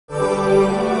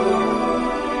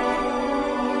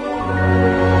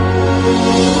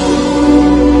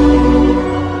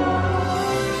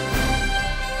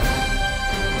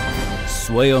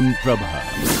Swayam Prabha.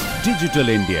 Digital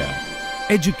India.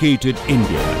 Educated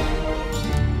India.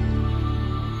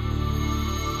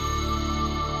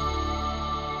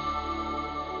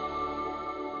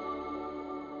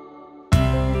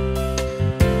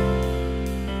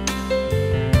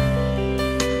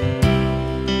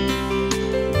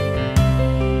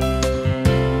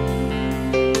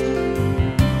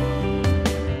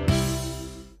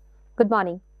 Good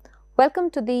morning. Welcome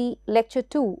to the lecture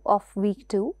 2 of week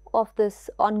 2 of this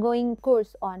ongoing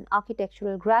course on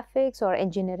architectural graphics or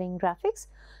engineering graphics,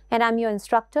 and I'm your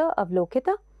instructor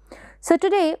Avalokita. So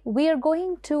today we are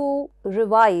going to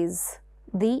revise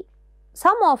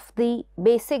some of the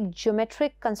basic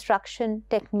geometric construction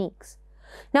techniques.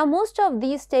 Now most of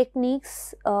these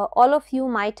techniques all of you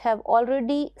might have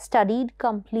already studied,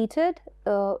 completed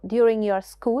during your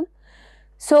school.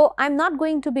 So I'm not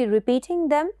going to be repeating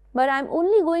them, but I'm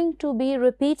only going to be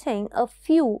repeating a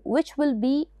few which will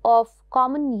be of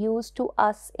common use to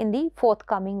us in the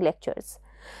forthcoming lectures.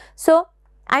 So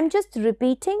I'm just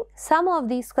repeating some of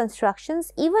these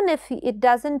constructions, even if it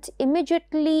doesn't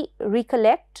immediately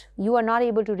recollect, you are not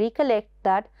able to recollect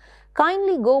that.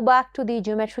 Kindly go back to the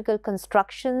geometrical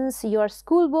constructions, your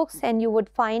school books, and you would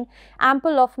find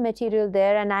ample of material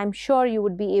there, and I'm sure you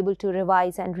would be able to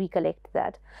revise and recollect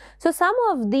that. So some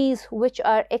of these which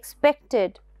are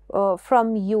expected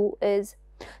from you is,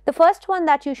 the first one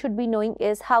that you should be knowing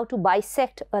is how to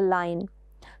bisect a line.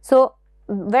 So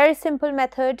very simple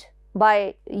method,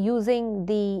 by using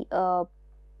the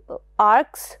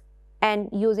arcs and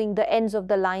using the ends of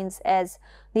the lines as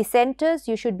the centers,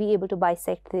 you should be able to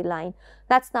bisect the line.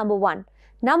 That's number one.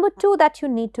 Number two that you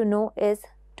need to know is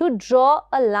to draw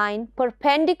a line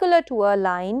perpendicular to a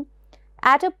line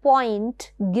at a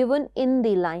point given in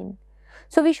the line.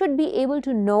 So we should be able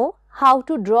to know how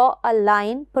to draw a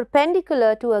line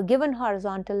perpendicular to a given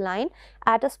horizontal line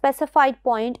at a specified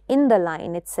point in the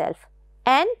line itself,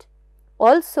 and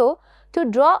also to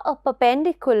draw a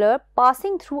perpendicular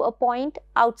passing through a point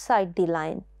outside the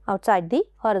line, outside the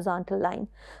horizontal line.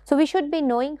 So we should be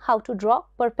knowing how to draw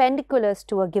perpendiculars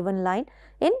to a given line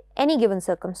in any given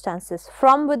circumstances,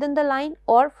 from within the line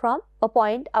or from a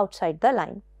point outside the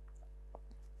line.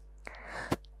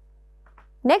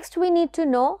 Next, we need to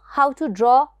know how to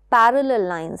draw parallel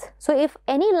lines. So if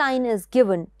any line is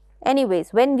given,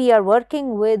 anyways, when we are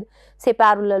working with say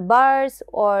parallel bars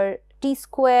or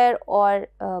T-square or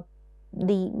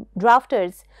the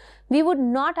drafters, we would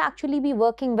not actually be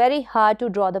working very hard to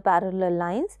draw the parallel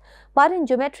lines, but in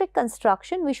geometric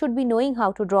construction we should be knowing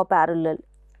how to draw parallel.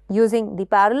 Using the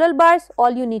parallel bars,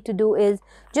 all you need to do is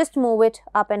just move it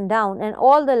up and down, and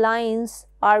all the lines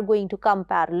are going to come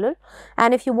parallel.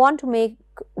 And if you want to make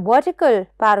vertical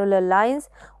parallel lines,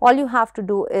 all you have to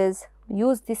do is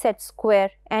use the set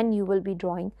square and you will be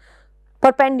drawing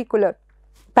perpendicular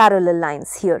parallel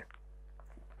lines here.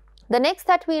 The next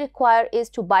that we require is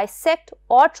to bisect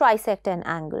or trisect an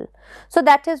angle. So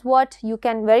that is what you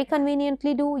can very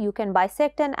conveniently do. You can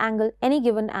bisect an angle, any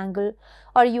given angle,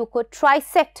 or you could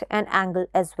trisect an angle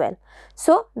as well.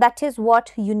 So that is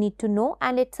what you need to know,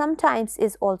 and it sometimes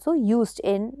is also used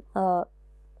in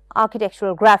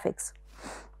architectural graphics.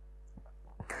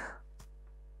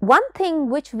 One thing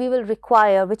which we will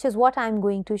require, which is what I am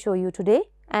going to show you today,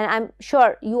 and I'm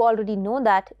sure you already know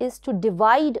that, is to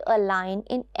divide a line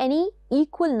in any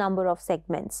equal number of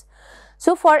segments.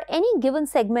 So for any given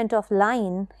segment of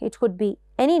line, it could be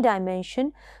any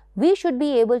dimension, we should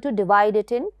be able to divide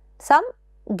it in some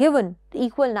given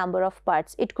equal number of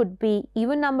parts. It could be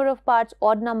even number of parts,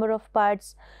 odd number of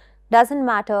parts, doesn't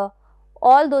matter.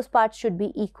 All those parts should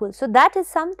be equal. So that is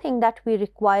something that we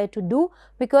require to do,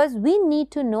 because we need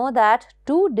to know that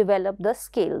to develop the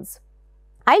scales.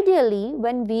 Ideally,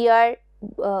 when we are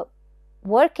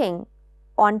working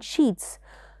on sheets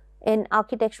in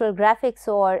architectural graphics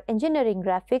or engineering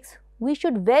graphics, we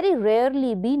should very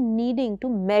rarely be needing to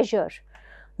measure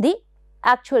the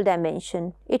actual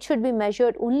dimension. It should be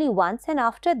measured only once, and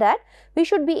after that we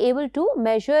should be able to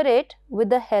measure it with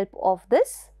the help of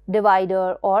this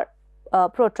divider or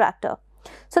protractor.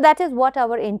 So that is what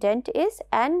our intent is,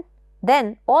 and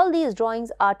then all these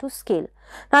drawings are to scale.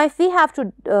 Now if we have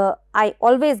to, I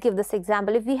always give this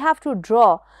example, if we have to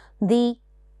draw the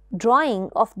drawing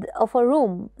of a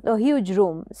room, a huge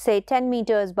room, say 10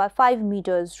 meters by 5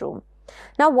 meters room.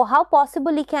 Now how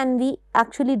possibly can we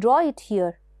actually draw it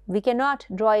here? We cannot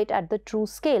draw it at the true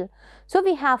scale. So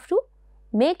we have to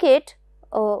make it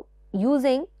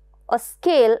using a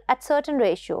scale at certain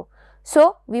ratio.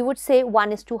 So we would say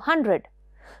 1:100.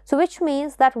 So which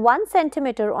means that 1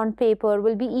 centimeter on paper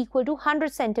will be equal to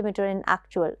 100 centimeter in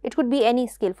actual. It could be any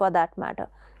scale for that matter.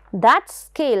 That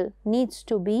scale needs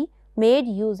to be made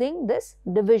using this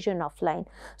division of line.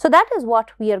 So that is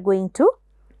what we are going to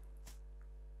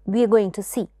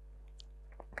see.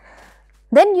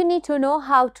 Then you need to know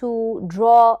how to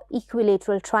draw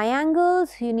equilateral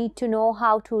triangles, you need to know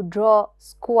how to draw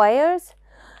squares,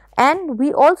 and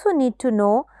we also need to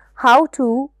know how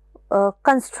to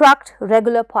construct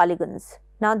regular polygons.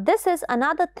 Now this is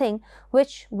another thing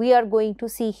which we are going to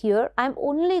see here. I am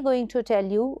only going to tell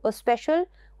you a special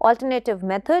alternative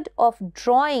method of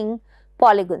drawing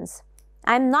polygons.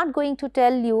 I am not going to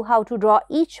tell you how to draw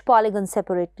each polygon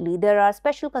separately. There are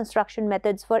special construction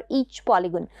methods for each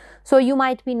polygon. So you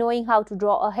might be knowing how to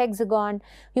draw a hexagon,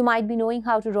 you might be knowing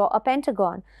how to draw a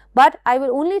pentagon, but I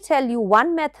will only tell you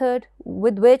one method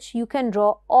with which you can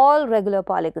draw all regular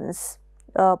polygons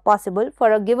possible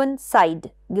for a given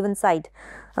side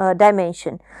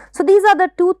dimension. So these are the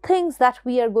two things that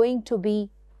we are going to be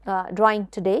drawing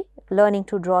today, learning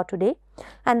to draw today,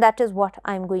 and that is what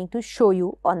I am going to show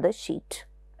you on the sheet.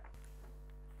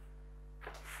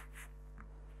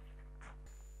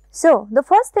 So the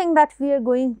first thing that we are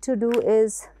going to do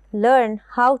is learn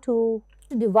how to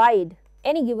divide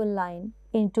any given line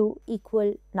into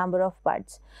equal number of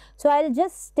parts. So I will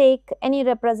just take any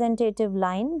representative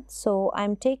line. So I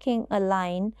am taking a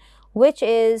line which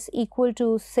is equal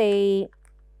to, say,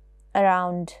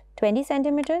 around 20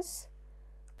 centimeters.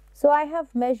 So I have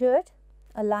measured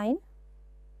a line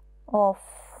of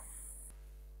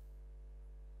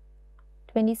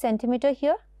 20 centimeter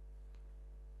here.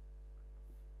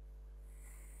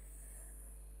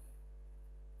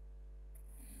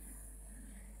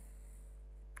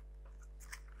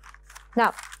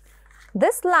 Now,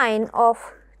 this line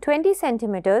of 20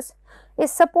 centimeters is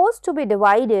supposed to be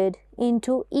divided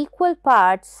into equal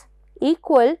parts,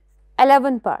 equal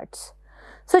 11 parts.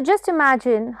 So just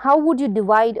imagine how would you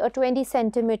divide a 20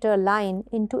 centimeter line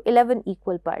into 11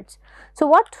 equal parts. So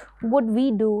what would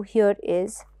we do here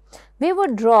is, we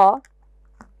would draw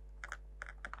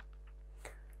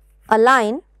a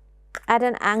line at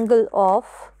an angle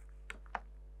of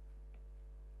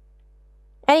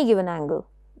any given angle.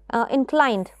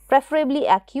 Inclined, preferably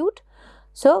acute.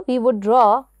 So we would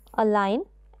draw a line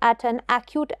at an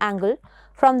acute angle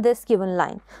from this given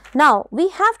line. Now we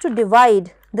have to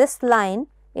divide this line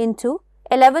into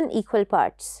 11 equal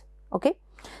parts. Okay.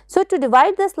 So to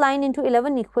divide this line into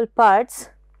 11 equal parts,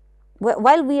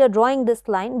 while we are drawing this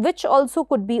line, which also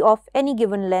could be of any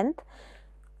given length,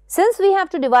 since we have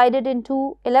to divide it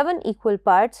into 11 equal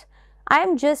parts, I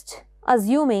am just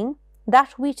assuming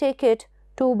that we take it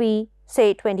to be,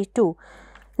 say, 22.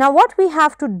 Now what we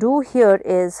have to do here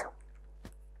is,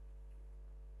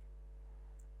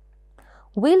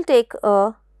 we will take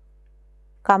a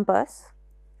compass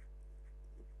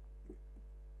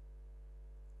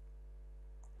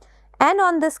and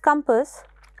on this compass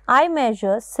I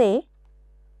measure, say,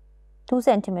 2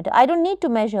 centimeter. I do not need to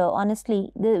measure,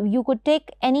 honestly. You could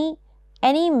take any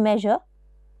measure,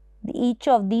 each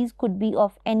of these could be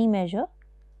of any measure,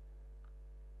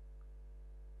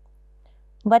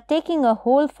 but taking a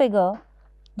whole figure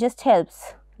just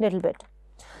helps little bit.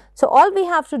 So all we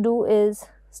have to do is,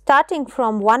 starting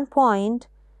from one point,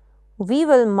 we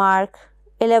will mark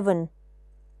 11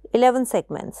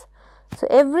 segments. So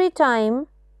every time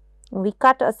we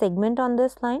cut a segment on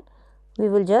this line, we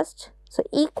will just, so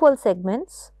equal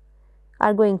segments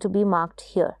are going to be marked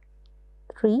here,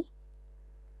 3,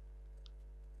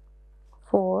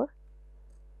 4,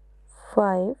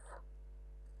 5,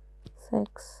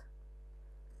 6,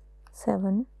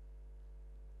 7,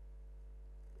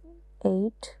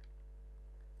 8,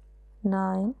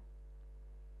 9,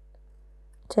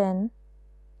 10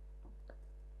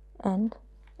 and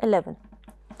 11.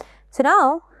 So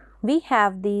now we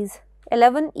have these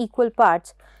 11 equal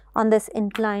parts on this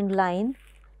inclined line.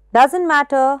 Doesn't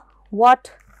matter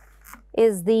what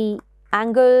is the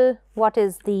angle, what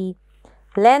is the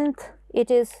length, it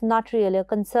is not really a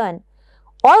concern.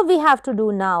 All we have to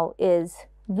do now is,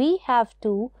 we have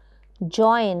to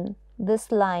join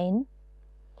this line,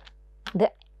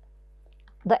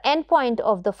 the end point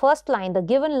of the first line, the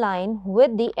given line,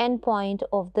 with the end point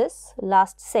of this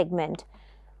last segment.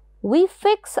 We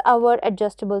fix our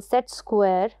adjustable set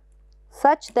square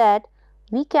such that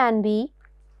we are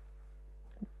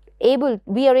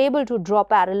able to draw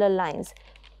parallel lines.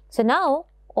 So now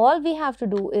all we have to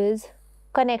do is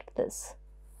connect this.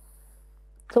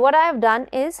 So what I have done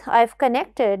is, I have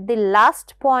connected the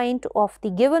last point of the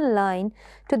given line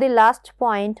to the last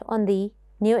point on the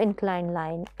new inclined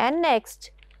line, and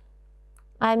next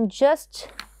I am just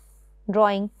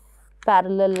drawing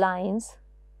parallel lines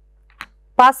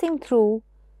passing through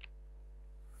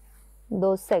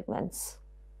those segments.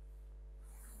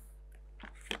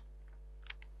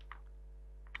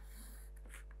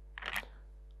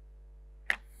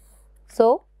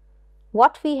 So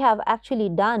what we have actually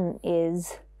done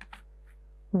is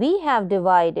we have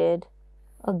divided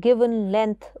a given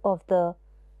length of the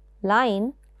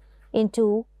line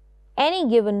into any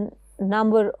given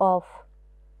number of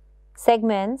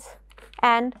segments,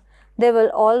 and they will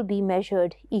all be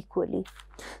measured equally.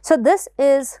 So this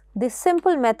is the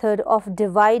simple method of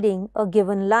dividing a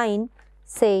given line,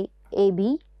 say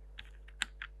AB.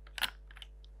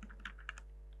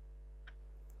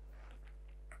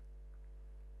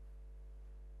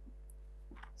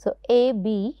 So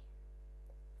AB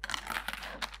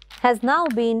has now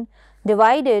been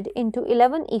divided into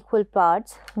 11 equal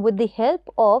parts with the help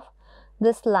of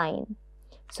this line.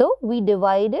 So we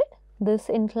divided this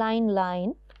inclined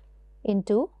line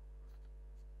into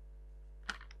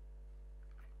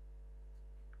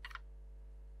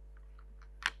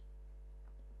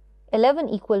 11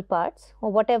 equal parts,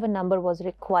 or whatever number was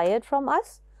required from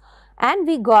us, and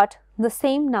we got the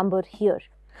same number here.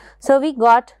 So we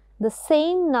got the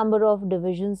same number of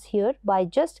divisions here by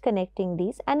just connecting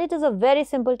these, and it is a very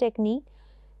simple technique.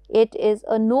 It is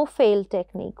a no-fail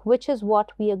technique, which is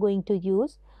what we are going to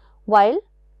use while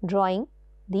drawing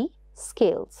the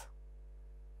scales.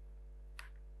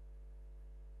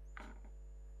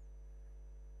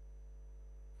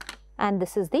 And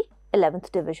this is the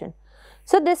 11th division.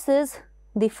 So this is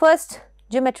the first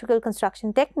geometrical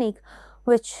construction technique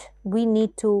which we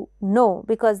need to know,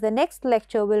 because the next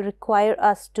lecture will require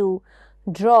us to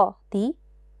draw the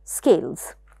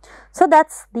scales. So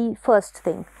that's the first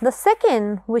thing. The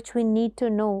second which we need to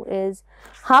know is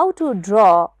how to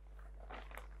draw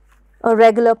a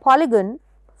regular polygon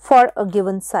for a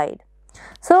given side.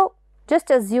 So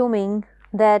just assuming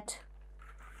that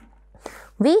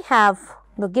we have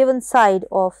the given side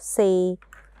of, say,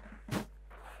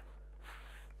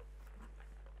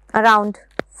 around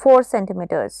 4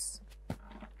 centimeters.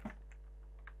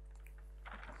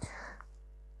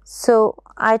 So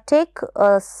I take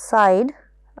a side,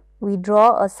 we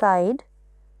draw a side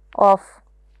of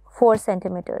 4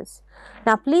 centimeters.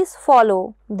 Now please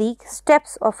follow the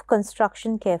steps of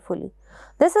construction carefully.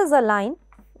 This is a line,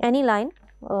 any line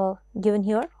given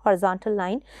here, horizontal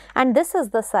line, and this is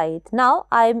the side. Now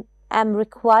I am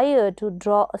required to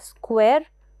draw a square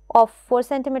of 4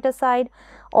 centimeter side,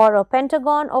 or a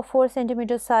pentagon of 4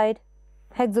 centimeter side,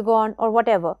 hexagon, or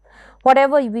whatever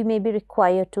we may be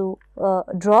required to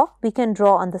draw, we can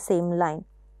draw on the same line.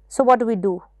 So what do we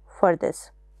do for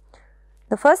this?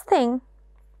 The first thing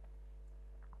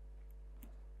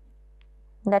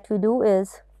that we do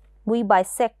is we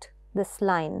bisect this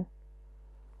line.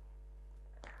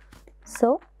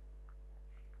 So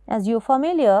as you are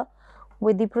familiar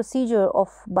with the procedure of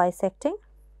bisecting,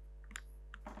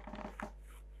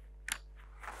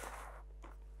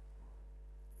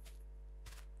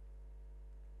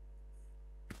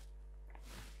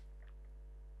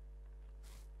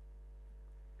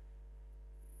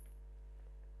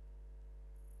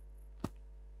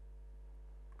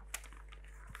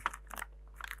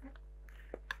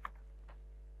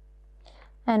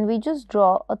 and we just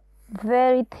draw a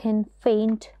very thin,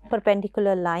 faint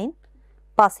perpendicular line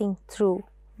passing through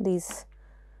these,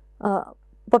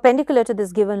 perpendicular to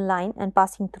this given line and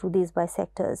passing through these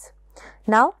bisectors.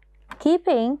 Now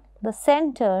keeping the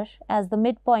center as the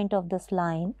midpoint of this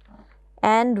line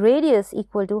and radius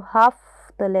equal to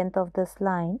half the length of this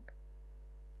line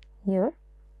here,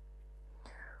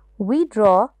 we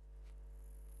draw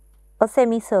a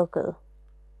semicircle.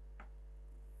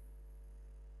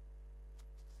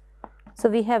 So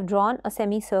we have drawn a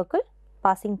semicircle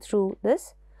passing through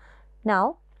this.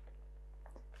 Now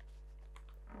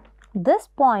this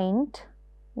point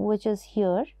which is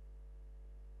here,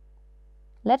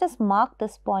 let us mark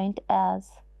this point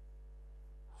as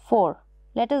 4.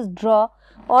 Let us draw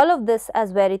all of this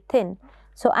as very thin.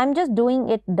 So I am just doing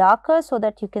it darker so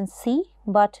that you can see,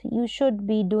 but you should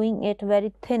be doing it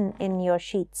very thin in your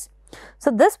sheets.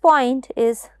 So this point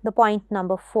is the point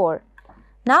number 4.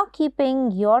 Now keeping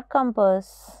your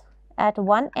compass at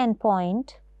one end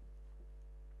point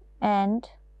and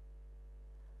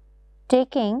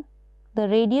taking the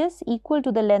radius equal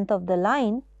to the length of the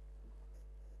line,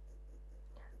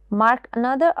 mark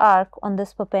another arc on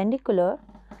this perpendicular.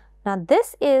 Now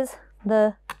this is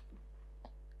the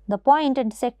point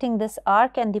intersecting this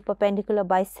arc and the perpendicular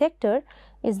bisector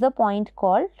is the point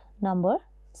called number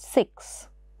 6.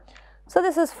 So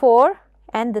this is 4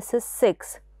 and this is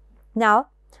 6. Now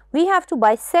we have to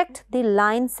bisect the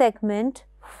line segment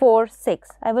 4, 6.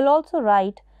 I will also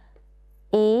write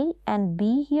A and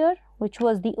B here, which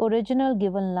was the original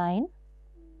given line.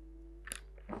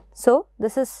 So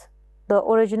this is the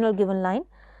original given line.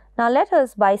 Now let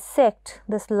us bisect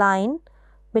this line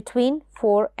between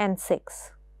 4 and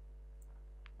 6.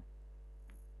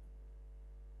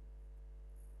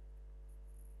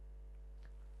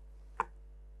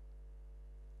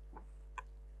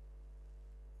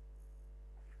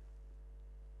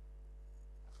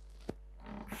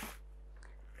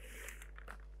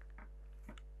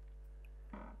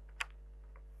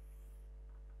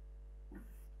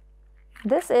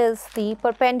 This is the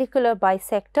perpendicular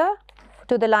bisector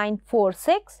to the line 4,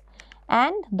 6,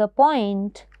 and the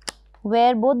point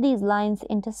where both these lines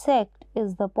intersect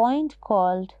is the point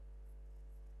called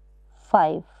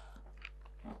 5.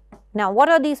 Now, what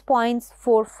are these points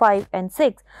 4, 5 and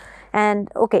 6? And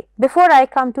okay, before I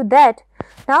come to that,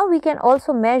 now we can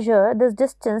also measure this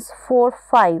distance 4,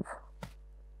 5.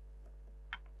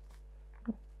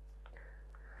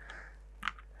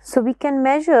 So, we can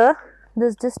measure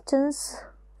this distance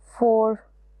 4,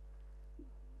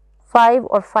 5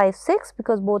 or 5, 6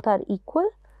 because both are equal,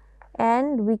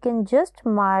 and we can just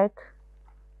mark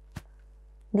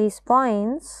these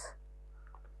points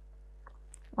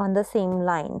on the same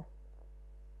line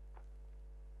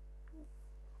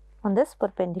on this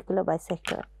perpendicular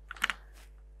bisector.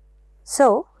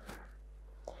 So,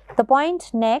 the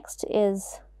point next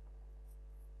is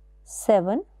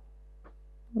 7,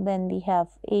 then we have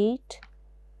 8,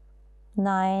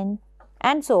 9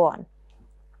 and so on.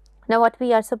 Now, what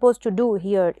we are supposed to do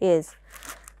here is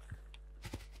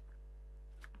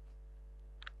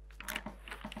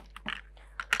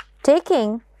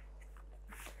taking,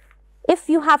 if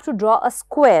you have to draw a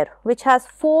square which has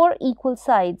 4 equal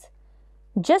sides,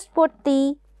 just put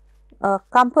the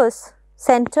compass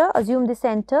center, assume the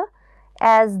center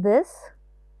as this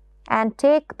and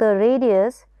take the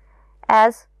radius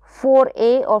as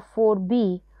 4a or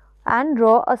 4b and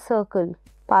draw a circle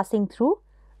passing through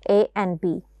a and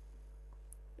b.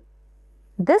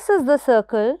 This is the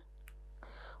circle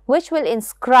which will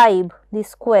inscribe the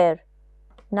square.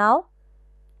 Now,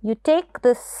 you take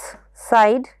this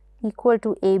side equal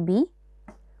to AB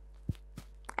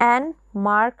and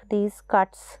mark these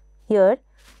cuts here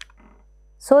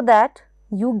so that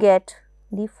you get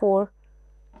the 4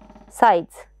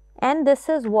 sides, and this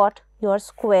is what your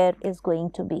square is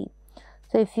going to be.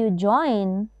 So, if you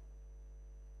join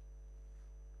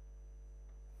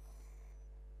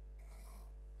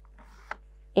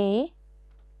A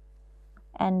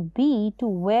and B to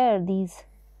where these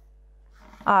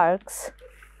arcs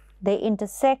they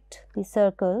intersect the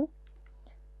circle,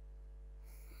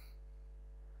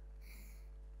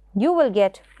 you will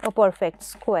get a perfect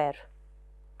square.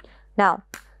 Now,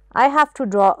 I have to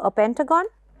draw a pentagon,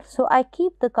 so I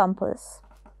keep the compass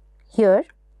here,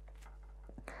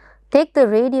 take the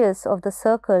radius of the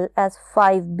circle as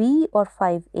 5b or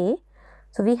 5a.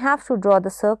 So, we have to draw the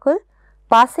circle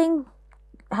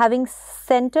having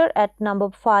center at number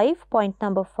 5, point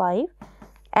number 5,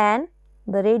 and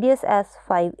the radius as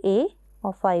 5a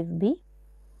or 5b.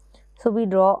 So, we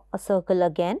draw a circle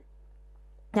again.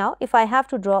 Now, if I have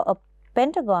to draw a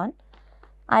pentagon,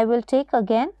 I will take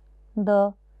again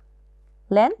the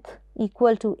length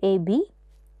equal to AB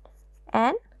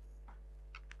and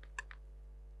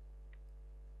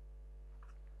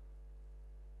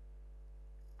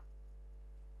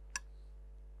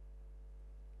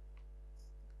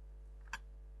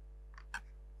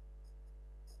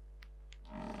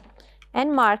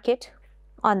mark it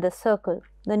on the circle,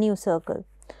 the new circle.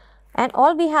 And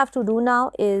all we have to do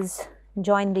now is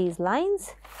join these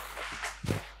lines.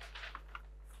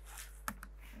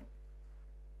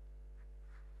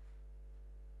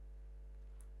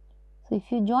 So,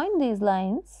 if you join these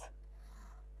lines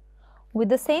with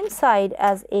the same side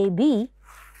as AB,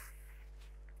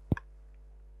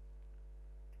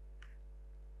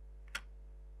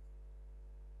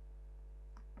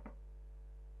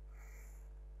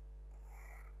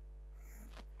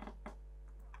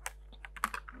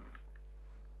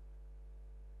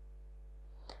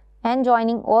 and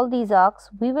joining all these arcs,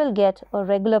 we will get a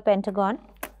regular pentagon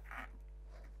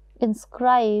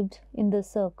inscribed in the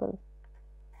circle.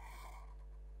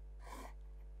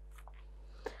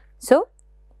 So,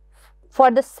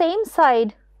 for the same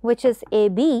side which is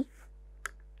AB,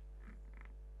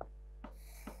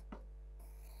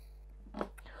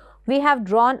 we have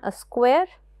drawn a square,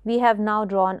 we have now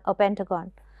drawn a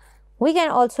pentagon. We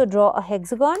can also draw a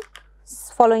hexagon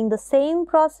following the same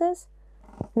process.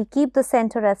 We keep the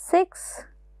center as 6,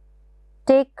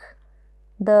 take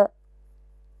the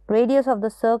radius of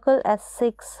the circle as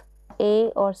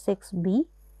 6a or 6b.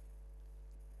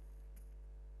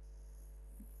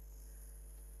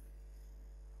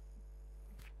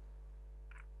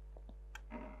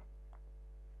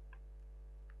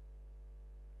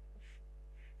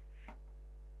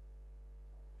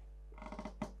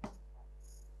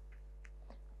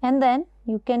 and then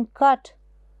you can cut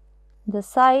the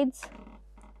sides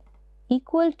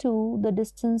equal to the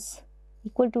distance,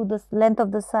 equal to the length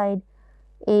of the side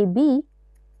AB,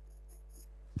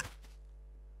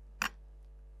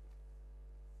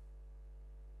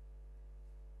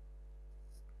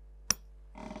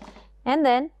 and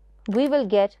then we will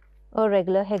get a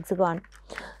regular hexagon.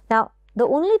 Now, the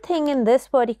only thing in this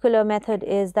particular method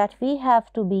is that we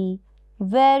have to be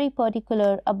very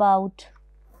particular about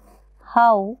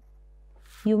how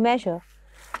you measure,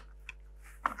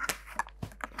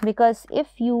 because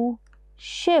if you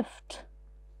shift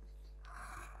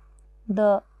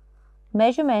the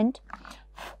measurement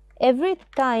every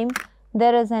time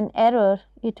there is an error,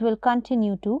 it will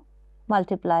continue to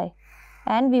multiply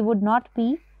and we would not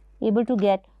be able to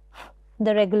get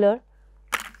the regular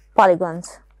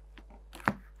polygons.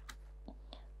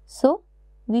 So,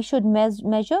 we should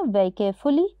measure very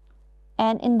carefully,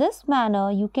 and in this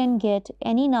manner you can get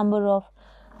any number of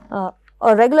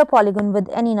a regular polygon with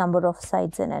any number of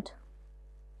sides in it.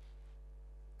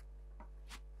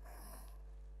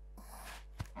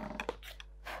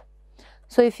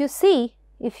 So, if you see,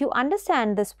 if you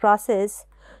understand this process,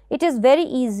 it is very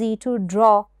easy to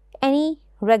draw any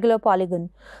regular polygon.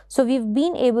 So, we have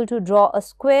been able to draw a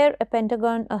square, a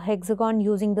pentagon, a hexagon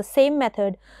using the same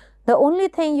method. The only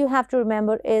thing you have to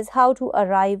remember is how to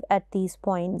arrive at these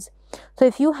points. So,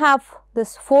 if you have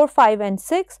this 4, 5 and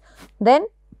 6, then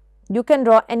you can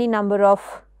draw any number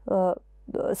of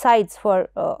sides for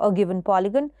a given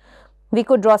polygon. We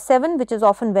could draw 7, which is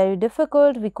often very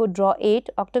difficult. We could draw 8.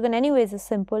 Octagon anyways is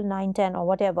simple, 9, 10 or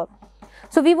whatever.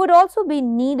 So, we would also be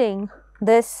needing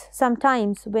this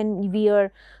sometimes when we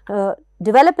are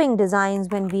developing designs,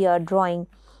 when we are drawing.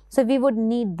 So, we would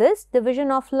need this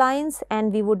division of lines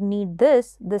and we would need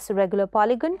this regular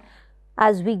polygon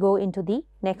as we go into the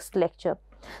next lecture.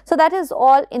 So, that is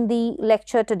all in the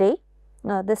lecture today,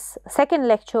 this second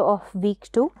lecture of week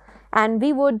 2, and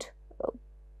we would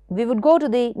go to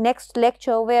the next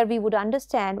lecture where we would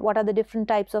understand what are the different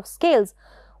types of scales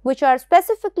which are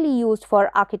specifically used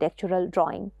for architectural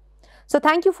drawing. So,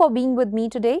 thank you for being with me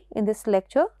today in this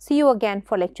lecture. See you again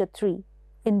for lecture 3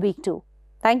 in week 2.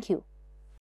 Thank you.